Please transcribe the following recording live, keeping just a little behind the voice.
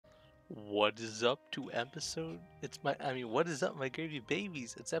What is up to episode? What is up, my gravy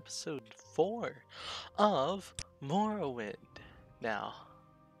babies? It's episode 4 of Morrowind. Now,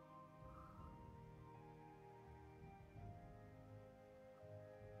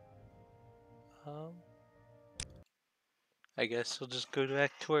 I guess we'll just go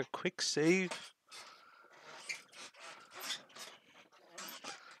back to our quick save.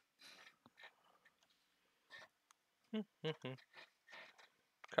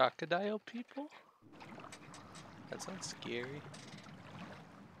 Crocodile people? That sounds scary.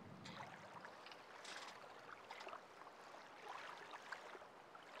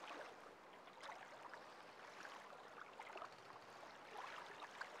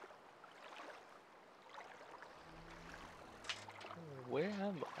 Where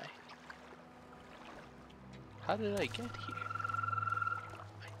am I? How did I get here?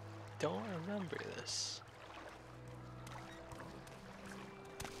 I don't remember this.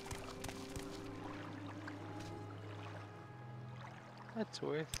 That's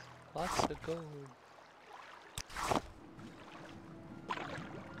worth lots of gold.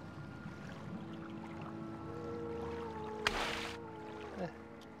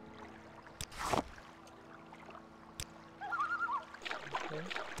 Okay.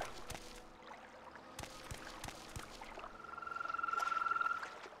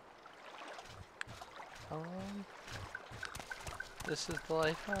 This is the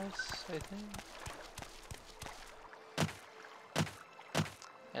lighthouse, I think.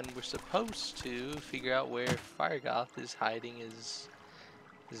 And we're supposed to figure out where Fargoth is hiding his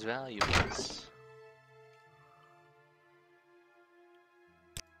valuables.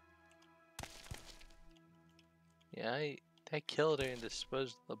 Yeah, I killed her and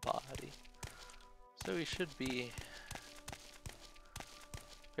disposed of the body. So we should be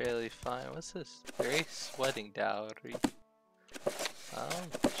fairly fine. What's this? Grace wedding dowry.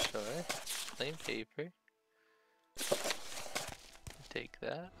 Sure. Plain paper. Take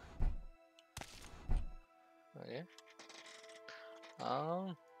that. Okay.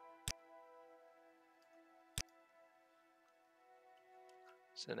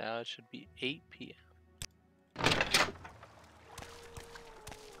 So now it should be 8 p.m.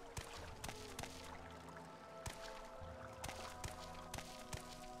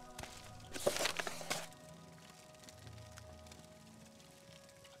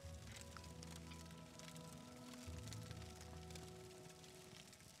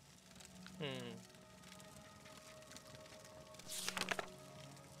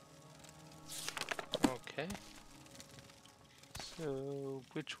 Okay. So,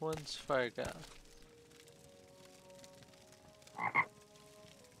 which one's Fargoth?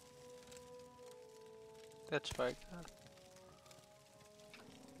 That's Fargoth.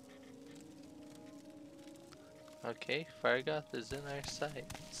 Okay, Fargoth is in our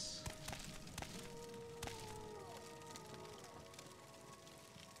sights.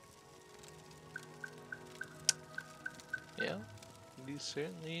 Yeah, he's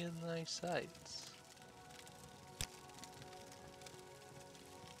certainly in our sights.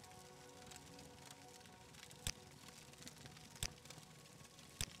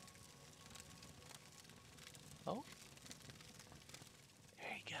 Oh,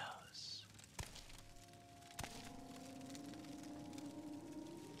 there he goes.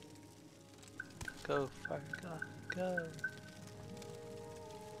 Go, Fargoth, go.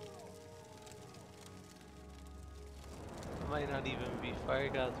 It might not even be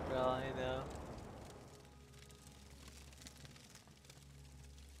Fargoth for all I know.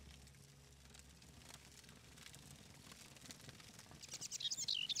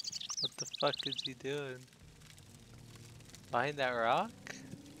 What the fuck is he doing? Behind that rock?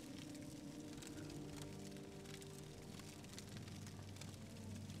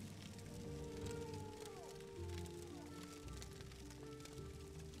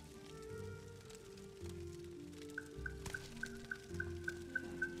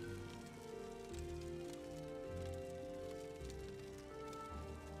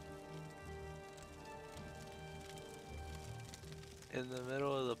 In the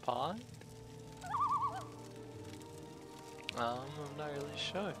middle of the pond? I'm not really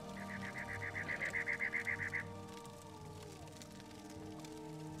sure.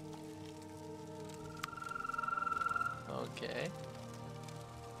 Okay.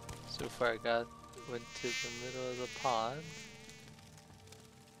 So Fargoth went to the middle of the pond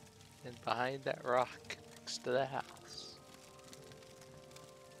and behind that rock next to the house.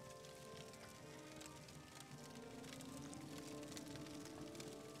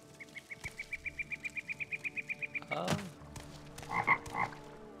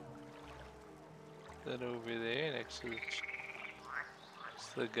 Then over there next to the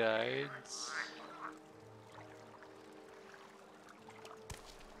the guards.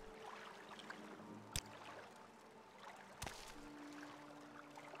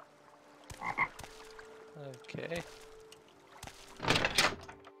 Okay.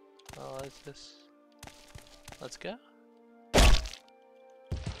 Well, let's go. Oh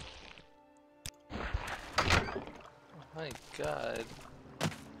my god.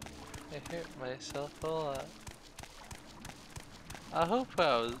 I hurt myself a lot. I hope what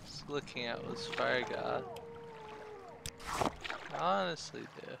I was looking at was Fargoth. I honestly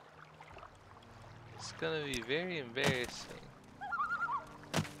do. It's gonna be very embarrassing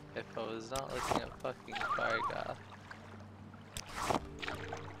if I was not looking at fucking Fargoth.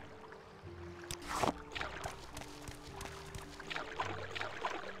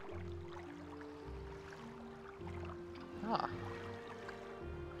 Ah.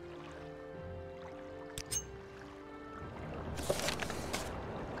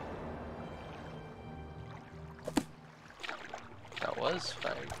 That was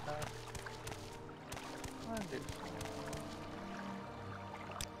Fargoth. Wonderful.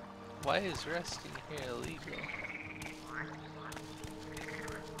 Why is resting here illegal?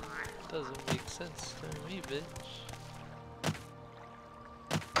 Doesn't make sense to me, bitch.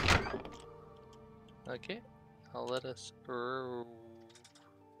 Okay, I'll let us roll.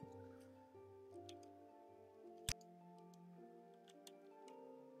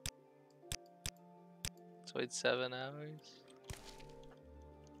 Let's wait 7 hours.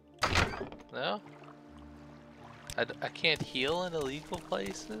 No? I can't heal in illegal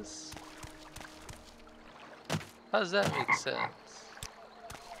places? How does that make sense?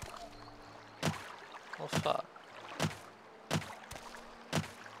 Well, fuck.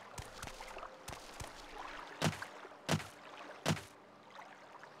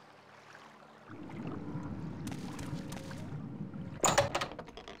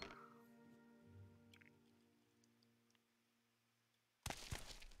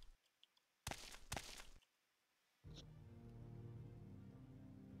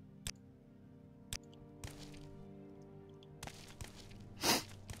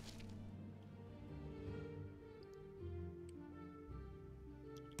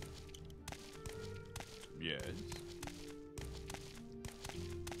 Yes.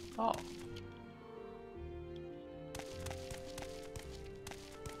 Oh. Okay.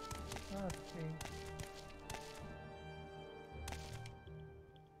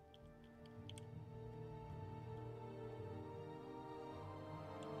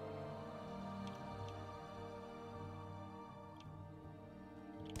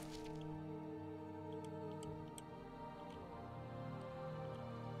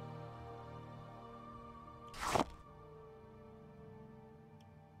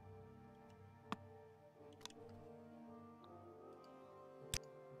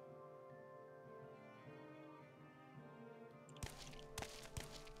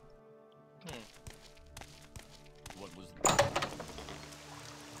 What was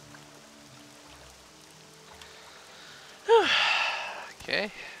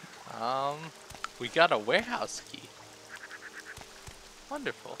Okay. We got a warehouse key.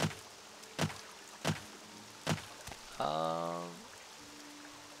 Wonderful.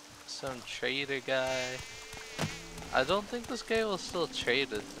 Some trader guy. I don't think this guy will still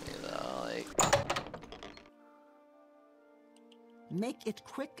trade with me though, like. Make it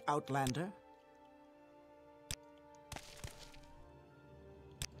quick, Outlander.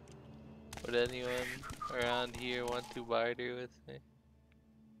 Would anyone around here want to barter with me?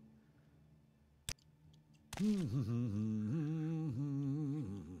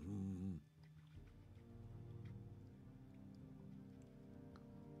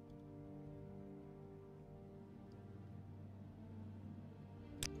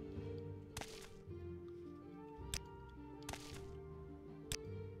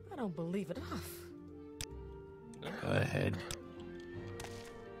 I don't believe it. Go ahead.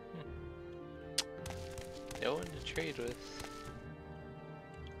 No one to trade with.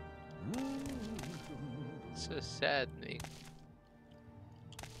 It's so saddening.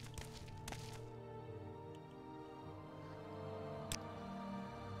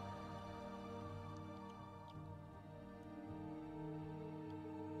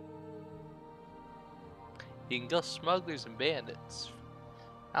 You can kill smugglers and bandits.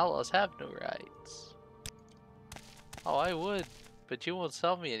 Outlaws have no rights. Oh, I would, but you won't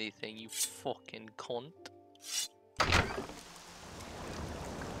sell me anything, you fucking cunt.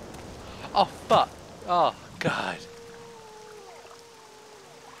 Oh, fuck. Oh, God.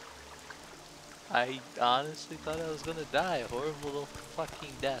 I honestly thought I was gonna die a horrible little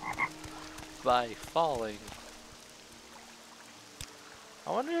fucking death by falling.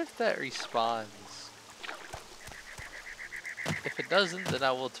 I wonder if that respawns. If it doesn't, then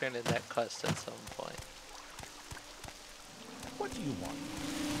I will turn in that quest at some point. What do you want?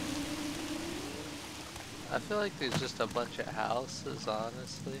 I feel like there's just a bunch of houses,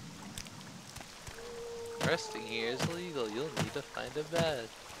 honestly. Resting here is illegal. You'll need to find a bed.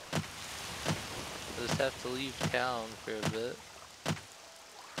 Just have to leave town for a bit.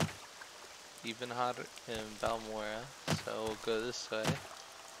 Even hotter in Balmora, so we'll go this way.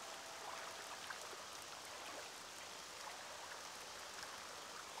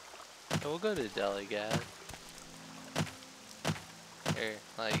 So we'll go to Delegate. Or,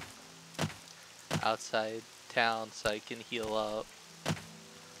 like, outside town so I can heal up.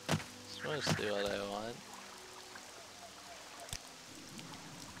 That's mostly what I want.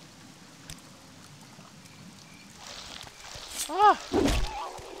 Ah!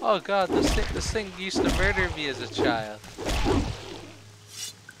 Oh god, this thing used to murder me as a child.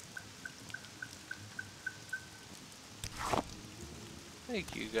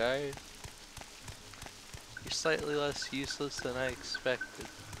 Thank you, guys. You're slightly less useless than I expected.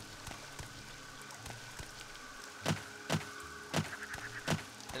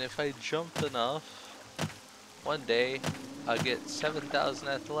 And if I jump enough, one day I'll get 7,000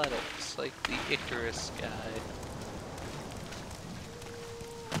 athletics, like the Icarus guy.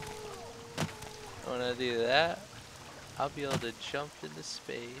 When I do that, I'll be able to jump into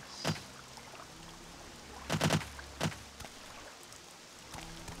space.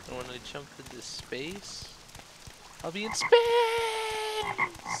 And when I jump into space, I'll be in space!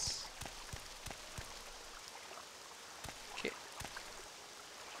 Okay.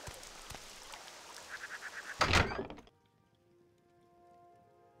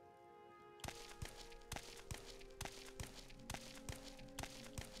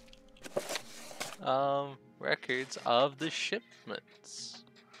 Records of the shipments.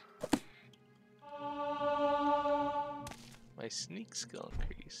 My sneak skill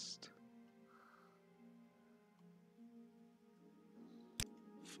increased.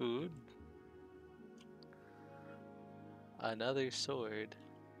 Food. Another sword.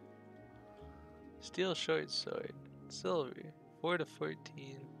 Steel short sword. Silver. 4 to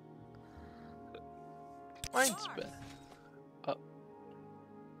 14. Mine's better. Oh.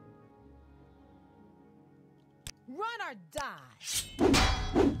 Run or die.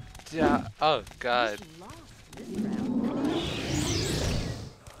 Yeah. Oh god. You lost this round.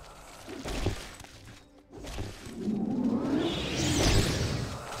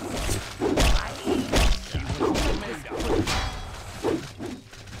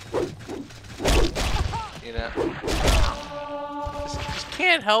 You know, just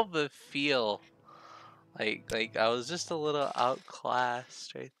can't help but feel like I was just a little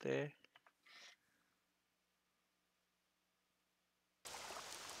outclassed right there.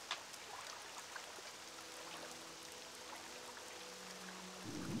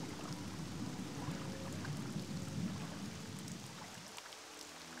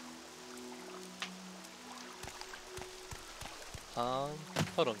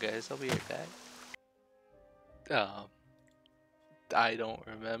 Hold on guys, I'll be right back. I don't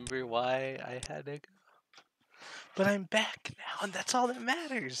remember why I had to go. But I'm back now, and that's all that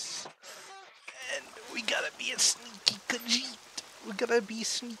matters. And we gotta be a sneaky Khajiit. We gotta be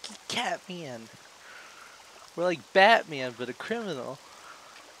sneaky Catman. We're like Batman, but a criminal.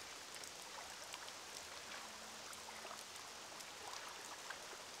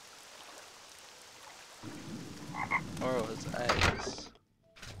 Or was ice?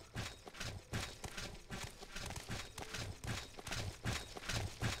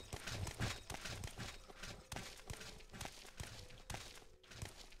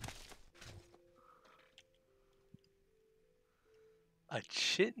 A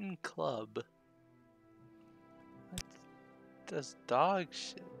chitin club? What does dog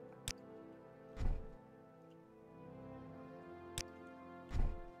shit?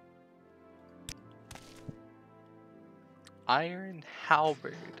 Iron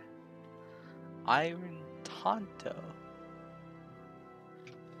halberd. Iron tonto.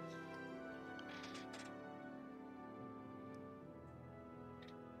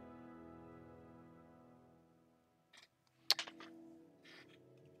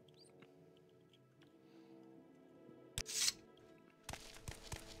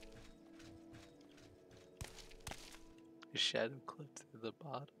 Shadow clip through the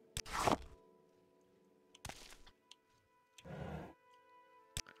bottom.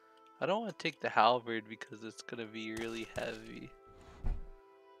 I don't want to take the halberd because it's gonna be really heavy.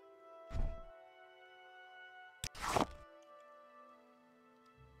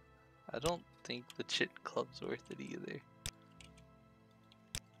 I don't think the chit club's worth it either.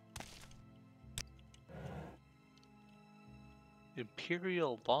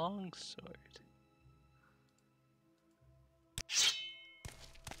 Imperial longsword.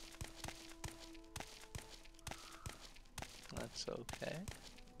 That's okay.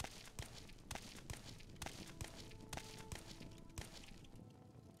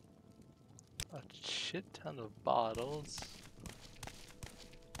 A shit ton of bottles.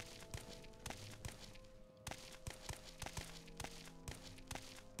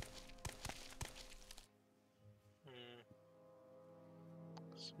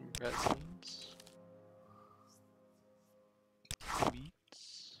 Some resins.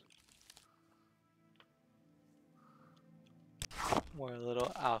 Meats. More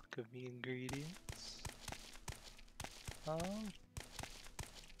little alchemy ingredients.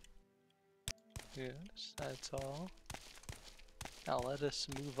 Yes, that's all. Now let us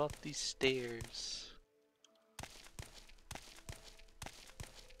move up these stairs.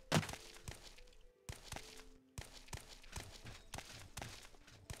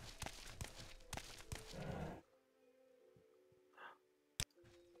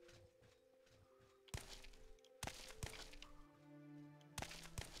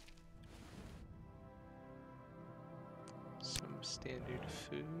 Some standard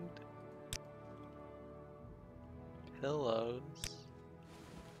food. Pillows.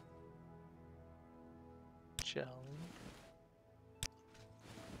 Jelly.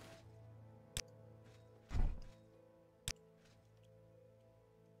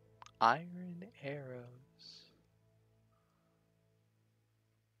 Iron arrows.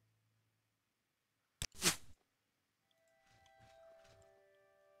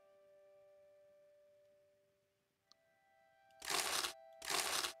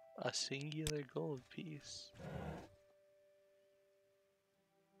 A singular gold piece.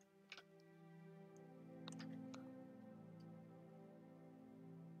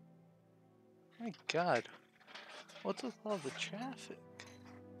 My god, what's with all the traffic?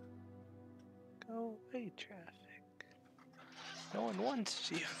 Go away, traffic. No one wants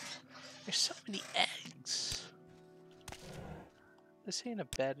you. There's so many eggs. This ain't a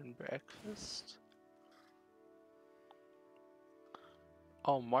bed and breakfast.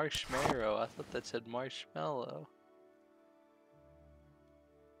 Oh, marshmallow. I thought that said marshmallow.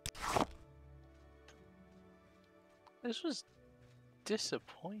 This was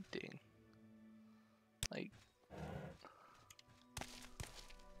disappointing. Like,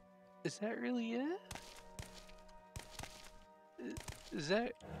 is that really it? Is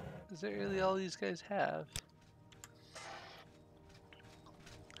that really all these guys have?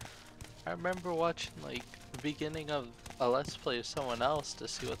 I remember watching like the beginning of a Let's Play of someone else to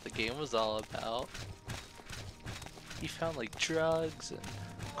see what the game was all about. He found like drugs and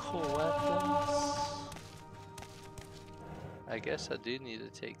cool weapons. I guess I do need to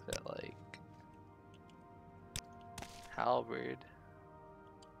take that like halberd.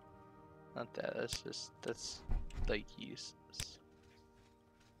 Not that, that's like useless.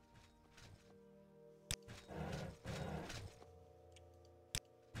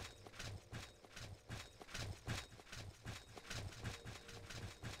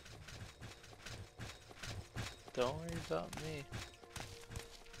 Don't worry about me.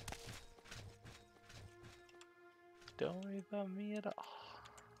 Don't worry about me at all.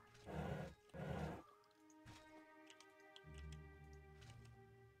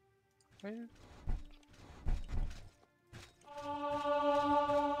 Where?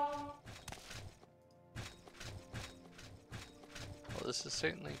 Well, this is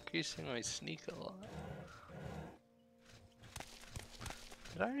certainly increasing my sneak a lot.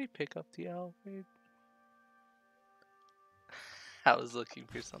 Did I already pick up the halberd? I was looking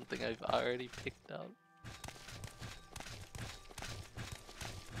for something I've already picked up.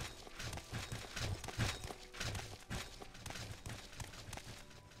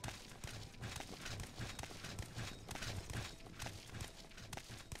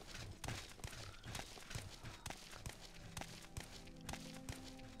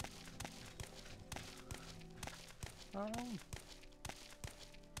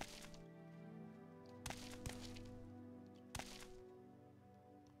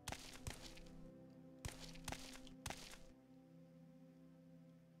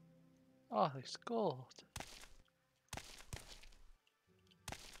 Oh, there's gold.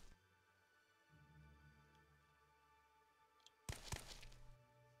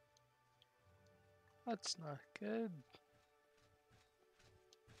 That's not good.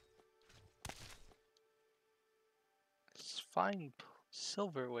 It's fine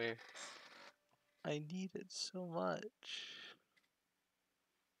silverware. I need it so much.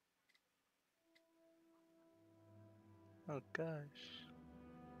 Oh gosh.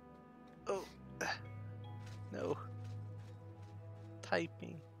 Oh. No.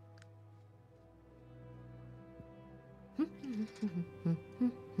 typing.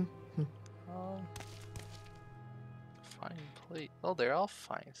 Um, fine plate. Oh, they're all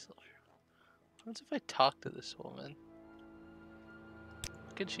fine silver. What if I talk to this woman?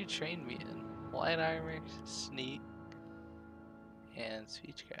 What can she train me in? Light armor, sneak, and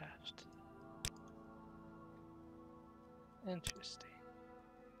speechcraft. Interesting.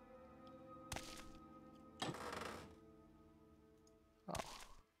 Oh.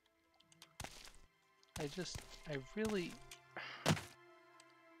 I really...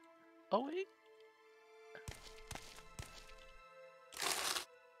 Oh wait.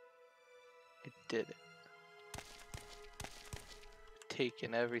 I did it.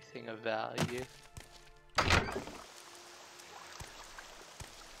 Taking everything of value.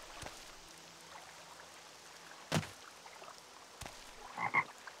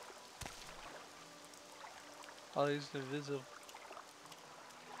 Oh, he's invisible.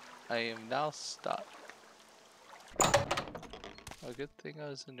 I am now stuck. Oh, good thing I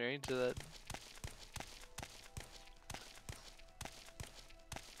was in range of that.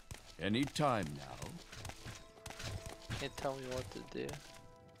 Any time now. Can't tell me what to do.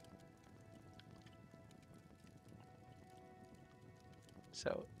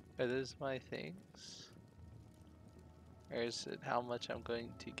 So, are those my things? Or is it how much I'm going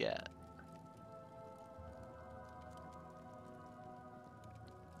to get?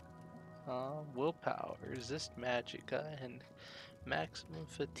 Willpower, resist magicka, and maximum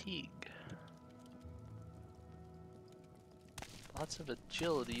fatigue. Lots of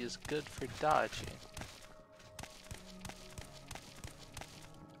agility is good for dodging.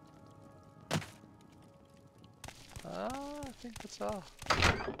 I think that's all.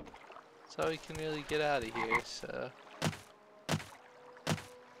 That's all we can really get out of here, so...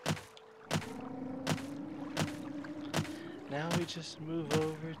 Now we just move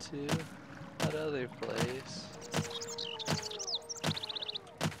over to that other place.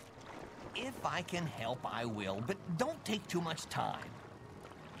 If I can help, I will, but don't take too much time.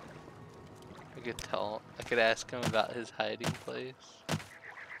 I could ask him about his hiding place.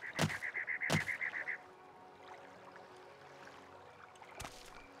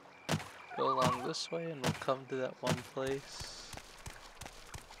 Go along this way and we'll come to that one place.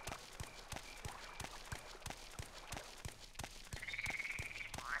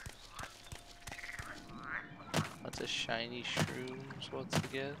 Lots of shiny shrooms once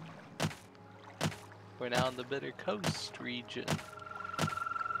again. We're now in the Bitter Coast region.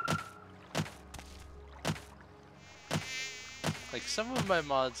 Like, some of my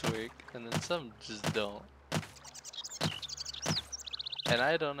mods work, and then some just don't. And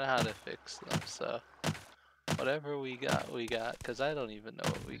I don't know how to fix them, so... Whatever we got, because I don't even know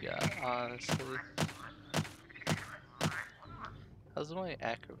what we got, honestly. How's my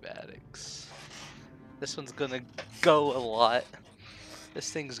acrobatics? This one's gonna go a lot. This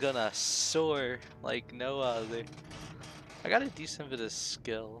thing's gonna soar like no other. I got a decent bit of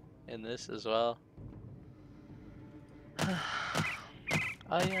skill in this as well. Oh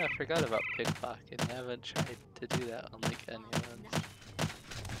yeah, I forgot about pickpocketing. I haven't tried to do that on like anyone.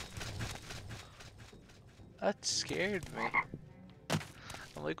 That scared me.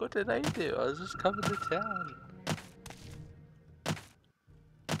 I'm like, what did I do? I was just coming to town.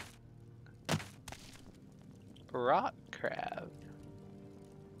 Rock crab.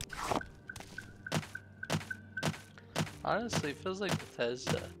 Honestly, it feels like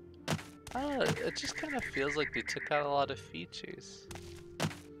Bethesda. I don't know, it just kind of feels like they took out a lot of features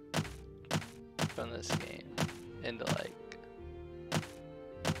from this game into like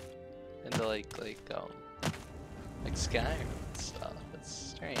Skyrim and stuff. It's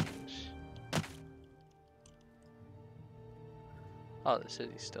strange. Oh, the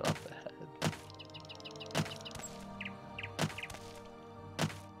city's still up ahead.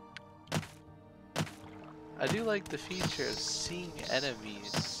 I do like the feature of seeing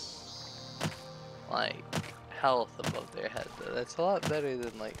enemies like health above their head though. That's a lot better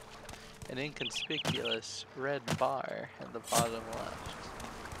than like an inconspicuous red bar in the bottom left.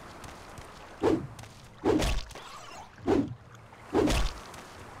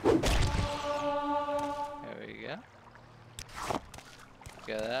 There we go. Look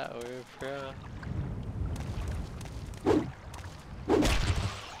at that, we're a pro.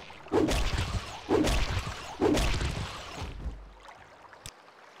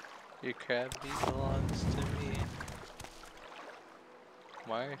 Your crab meat belongs to me.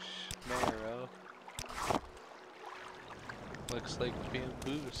 Marshmallow. Looks like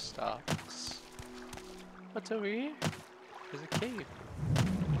bamboo stalks. What's over here? There's a cave.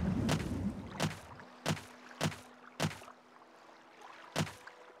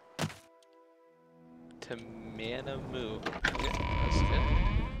 to mana move. Okay, that's good.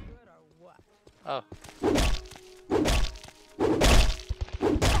 Good or what? Oh.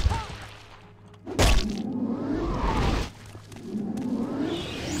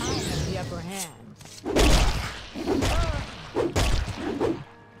 I have the upper hand.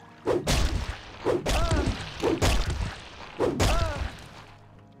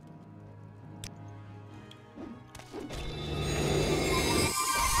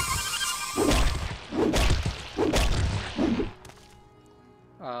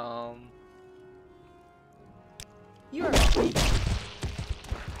 You're a freak.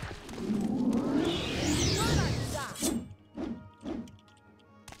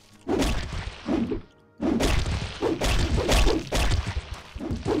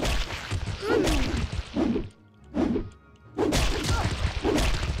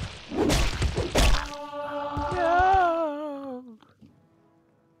 No!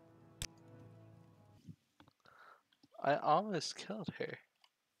 I almost killed her.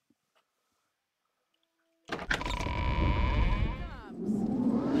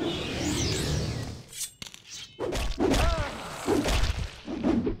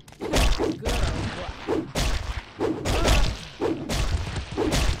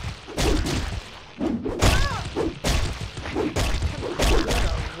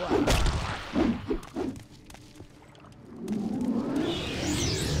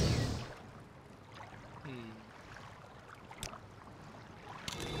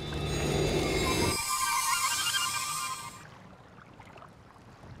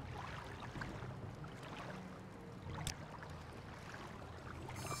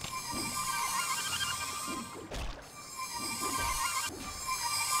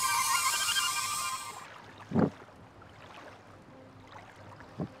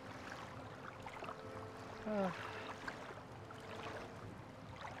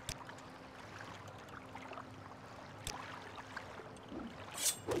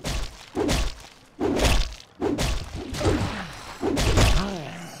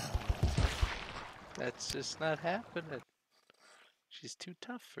 That's just not happening. She's too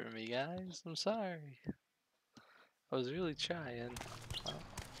tough for me, guys. I'm sorry. I was really trying. Oh.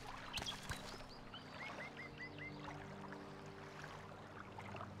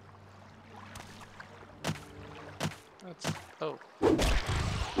 That's... oh.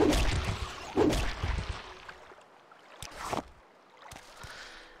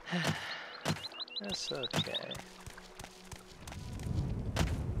 That's okay.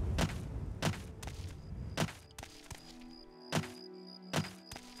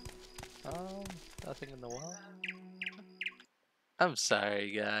 Nothing in the wall. I'm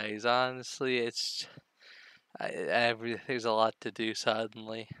sorry, guys. Honestly, it's there's a lot to do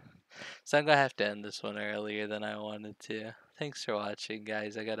suddenly, so I'm gonna have to end this one earlier than I wanted to. Thanks for watching,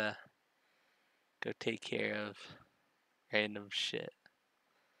 guys. I gotta go take care of random shit.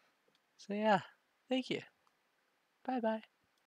 So yeah, thank you. Bye bye.